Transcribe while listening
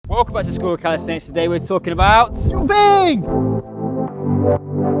Welcome back to School of Calisthenics. Today we're talking about jumping!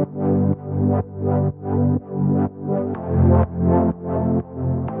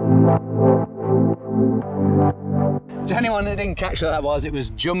 To anyone that didn't catch what that was, it was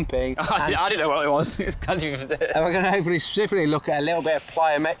jumping. I didn't know what it was. It was kind of and we're going to hopefully specifically look at a little bit of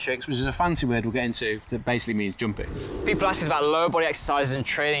plyometrics, which is a fancy word we'll get into that basically means jumping. People ask us about lower body exercises and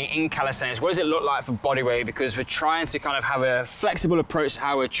training in calisthenics. What does it look like for body weight? Because we're trying to kind of have a flexible approach to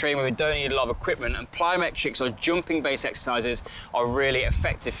how we're training where we don't need a lot of equipment, and plyometrics or jumping based exercises are really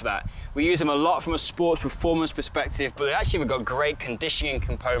effective for that. We use them a lot from a sports performance perspective, but they actually have got great conditioning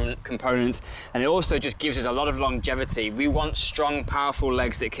components, and it also just gives us a lot of longevity. We want strong, powerful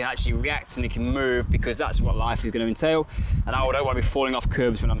legs that can actually react and they can move, because that's what life is going to entail. And I don't want to be falling off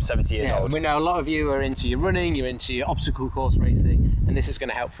curbs when I'm 70 years old. We know a lot of you are into your running, you're into your obstacle course racing, and this is going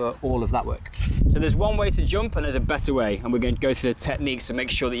to help for all of that work. So there's one way to jump and there's a better way, and we're going to go through the techniques to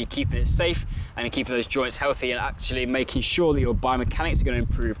make sure that you're keeping it safe and you're keeping those joints healthy and actually making sure that your biomechanics are going to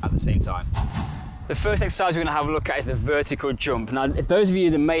improve at the same time. The first exercise we're going to have a look at is the vertical jump. Now, if those of you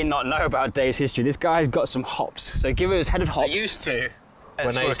that may not know about Dave's history, this guy's got some hops. So give us headed hops. I used to.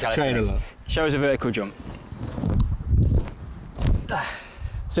 When I used to train a lot. Show us a vertical jump.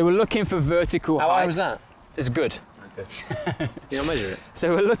 So we're looking for vertical height. How high was that? It's good. You'll measure it.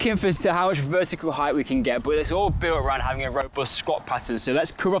 So we're looking for how much vertical height we can get, but it's all built around having a robust squat pattern. So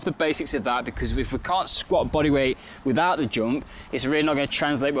let's cover off the basics of that, because if we can't squat body weight without the jump, it's really not going to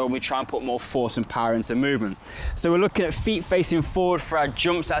translate well when we try and put more force and power into movement. So we're looking at feet facing forward for our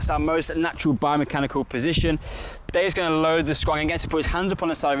jumps. That's our most natural biomechanical position. Dave's going to load the squat and get to put his hands up on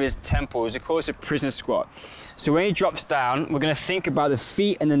the side of his temples. Of course, a prisoner squat. So when he drops down, we're going to think about the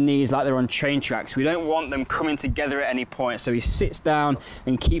feet and the knees like they're on train tracks. We don't want them coming together at any point. So he sits down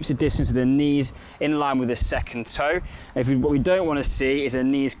and keeps the distance of the knees in line with the second toe. What we don't want to see is the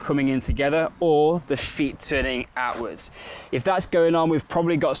knees coming in together or the feet turning outwards. If that's going on, we've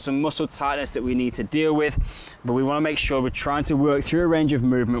probably got some muscle tightness that we need to deal with, but we want to make sure we're trying to work through a range of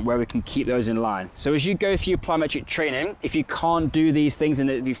movement where we can keep those in line. So as you go through your plyometric training, if you can't do these things and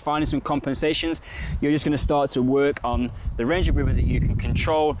if you're finding some compensations, you're just going to start to work on the range of movement that you can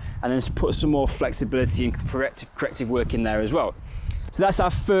control, and then put some more flexibility and corrective work in there as well. So that's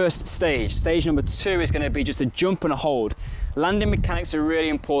our first stage. Stage number 2 is going to be just a jump and a hold. Landing mechanics are really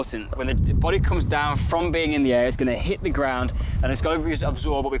important. When the body comes down from being in the air, it's going to hit the ground and it's going to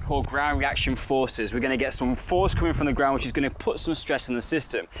absorb what we call ground reaction forces. We're going to get some force coming from the ground, which is going to put some stress on the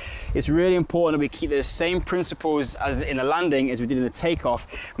system. It's really important that we keep the same principles as in the landing as we did in the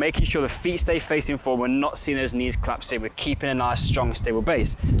takeoff, making sure the feet stay facing forward. We're not seeing those knees collapse in. We're keeping a nice, strong, stable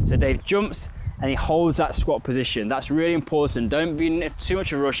base. So Dave jumps and he holds that squat position. That's really important. Don't be in too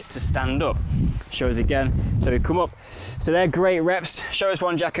much of a rush to stand up. Show us again. So we come up. So they're great reps. Show us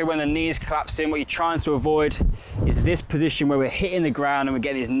one, Jacko, when the knees collapse in. What you're trying to avoid is this position where we're hitting the ground and we're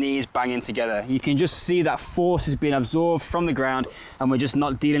getting these knees banging together. You can just see that force is being absorbed from the ground and we're just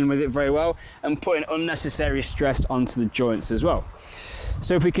not dealing with it very well and putting unnecessary stress onto the joints as well.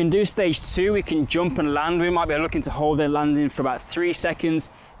 So if we can do stage 2, we can jump and land. We might be looking to hold their landing for about 3 seconds.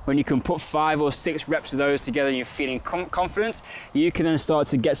 When you can put 5 or 6 reps of those together and you're feeling confident, you can then start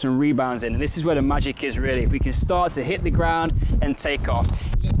to get some rebounds in. And this is where the magic is really. If we can start to hit the ground and take off.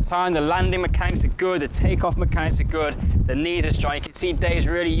 Each time the landing mechanics are good, the takeoff mechanics are good, the knees are strong. You can see Dave's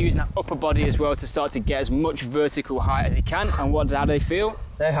really using that upper body as well to start to get as much vertical height as he can. And how do they feel?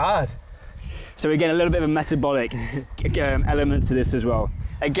 They're hard. So again, a little bit of a metabolic element to this as well.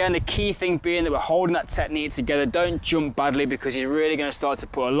 Again, the key thing being that we're holding that technique together. Don't jump badly, because you're really going to start to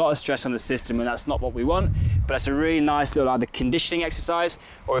put a lot of stress on the system, and that's not what we want. But that's a really nice little either conditioning exercise,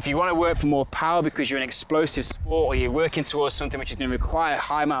 or if you want to work for more power because you're an explosive sport or you're working towards something which is going to require a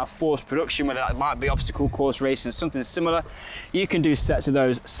high amount of force production, whether that might be obstacle course racing or something similar, you can do sets of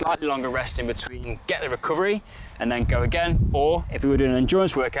those, slightly longer rest in between, get the recovery and then go again. Or if we were doing an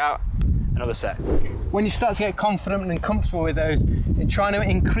endurance workout, another set. When you start to get confident and comfortable with those, trying to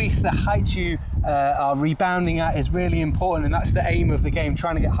increase the height you are rebounding at is really important, and that's the aim of the game,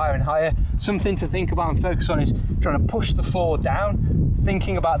 trying to get higher and higher. Something to think about and focus on is trying to push the floor down.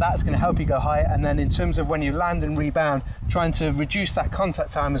 Thinking about that is going to help you go higher, and then in terms of when you land and rebound, trying to reduce that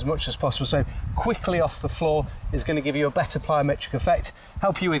contact time as much as possible. So quickly off the floor is going to give you a better plyometric effect,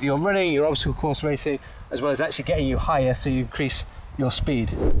 help you with your running, your obstacle course racing, as well as actually getting you higher so you increase your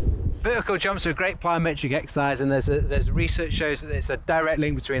speed. Vertical jumps are a great plyometric exercise, and there's research shows that there's a direct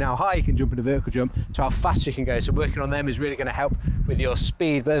link between how high you can jump in a vertical jump to how fast you can go. So working on them is really going to help with with your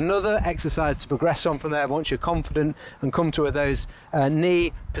speed. But another exercise to progress on from there, once you're confident and come to those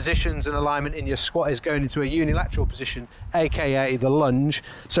knee positions and alignment in your squat, is going into a unilateral position, aka the lunge.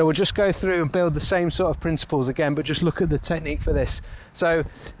 So we'll just go through and build the same sort of principles again, but just look at the technique for this. So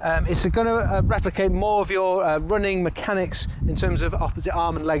it's going to replicate more of your running mechanics in terms of opposite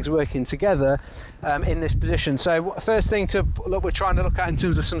arm and legs working together in this position. So first thing to look, we're trying to look at in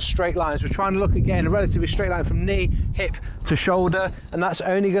terms of some straight lines. We're trying to look at getting a relatively straight line from knee, hip to shoulder, and that's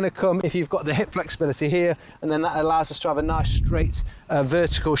only going to come if you've got the hip flexibility here, and then that allows us to have a nice straight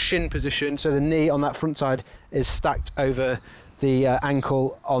vertical shin position, so the knee on that front side is stacked over the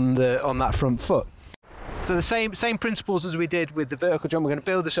ankle on that front foot. So the same principles as we did with the vertical jump, we're going to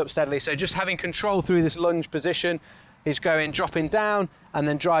build this up steadily. So just having control through this lunge position, he's going dropping down and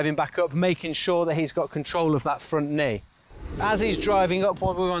then driving back up, making sure that he's got control of that front knee. As he's driving up,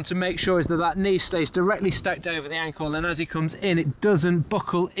 what we want to make sure is that that knee stays directly stacked over the ankle, and as he comes in, it doesn't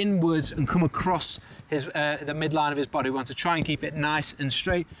buckle inwards and come across his the midline of his body. We want to try and keep it nice and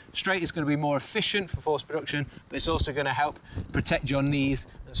straight. Straight is going to be more efficient for force production, but it's also going to help protect your knees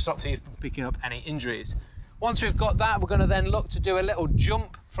and stop you from picking up any injuries. Once we've got that, we're going to then look to do a little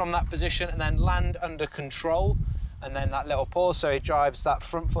jump from that position and then land under control, and then that little pause, so he drives that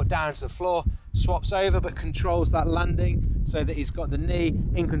front foot down to the floor, swaps over but controls that landing so that he's got the knee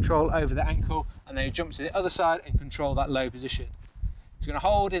in control over the ankle, and then he jumps to the other side and control that low position. He's going to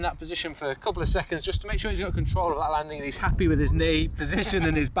hold in that position for a couple of seconds just to make sure he's got control of that landing and he's happy with his knee position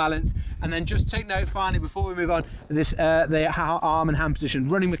and his balance. And then just take note finally before we move on, this the arm and hand position,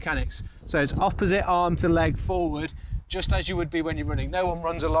 running mechanics. So it's opposite arm to leg forward, just as you would be when you're running. No one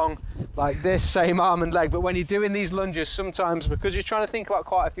runs along like this, same arm and leg, but when you're doing these lunges, sometimes because you're trying to think about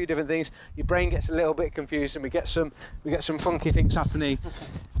quite a few different things, your brain gets a little bit confused and we get some funky things happening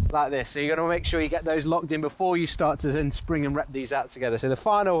like this. So you're going to make sure you get those locked in before you start to then spring and rep these out together. So the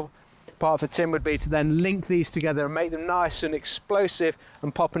final part for Tim would be to then link these together and make them nice and explosive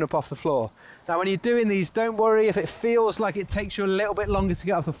and popping up off the floor. Now when you're doing these, don't worry if it feels like it takes you a little bit longer to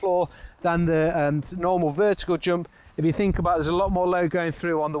get off the floor than the normal vertical jump. If you think about it, there's a lot more load going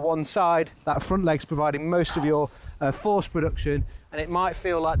through on the one side, that front leg's providing most of your force production, and it might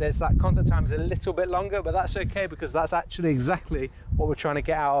feel like there's that contact time is a little bit longer, but that's okay because that's actually exactly what we're trying to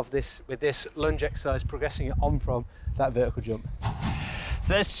get out of this with this lunge exercise, progressing it on from that vertical jump.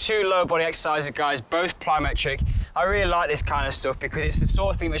 So there's two lower body exercises, guys, both plyometric. I really like this kind of stuff because it's the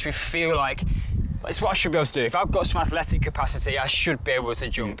sort of thing that makes me feel like it's what I should be able to do. If I've got some athletic capacity, I should be able to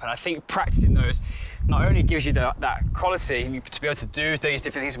jump. And I think practicing those not only gives you that quality to be able to do these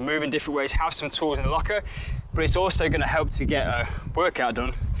different things, move in different ways, have some tools in the locker, but it's also going to help to get a workout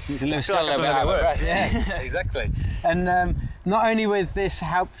done. It's a little bit of work. Yeah, exactly. And not only with this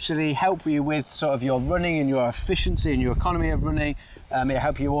actually help you with sort of your running and your efficiency and your economy of running, it'll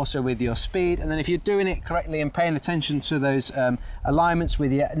help you also with your speed. And then if you're doing it correctly and paying attention to those alignments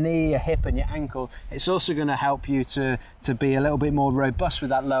with your knee, your hip and your ankle, it's also going to help you to be a little bit more robust with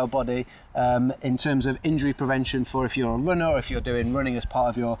that lower body in terms of injury prevention for if you're a runner or if you're doing running as part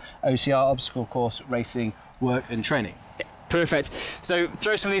of your OCR obstacle course racing work and training. Perfect. So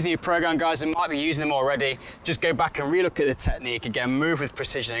throw some of these in your program, guys, that might be using them already. Just go back and relook at the technique again, move with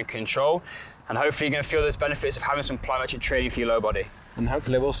precision and control, and hopefully you're going to feel those benefits of having some plyometric training for your lower body. And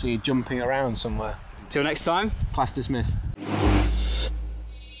hopefully we'll see you jumping around somewhere. Till next time, class dismissed.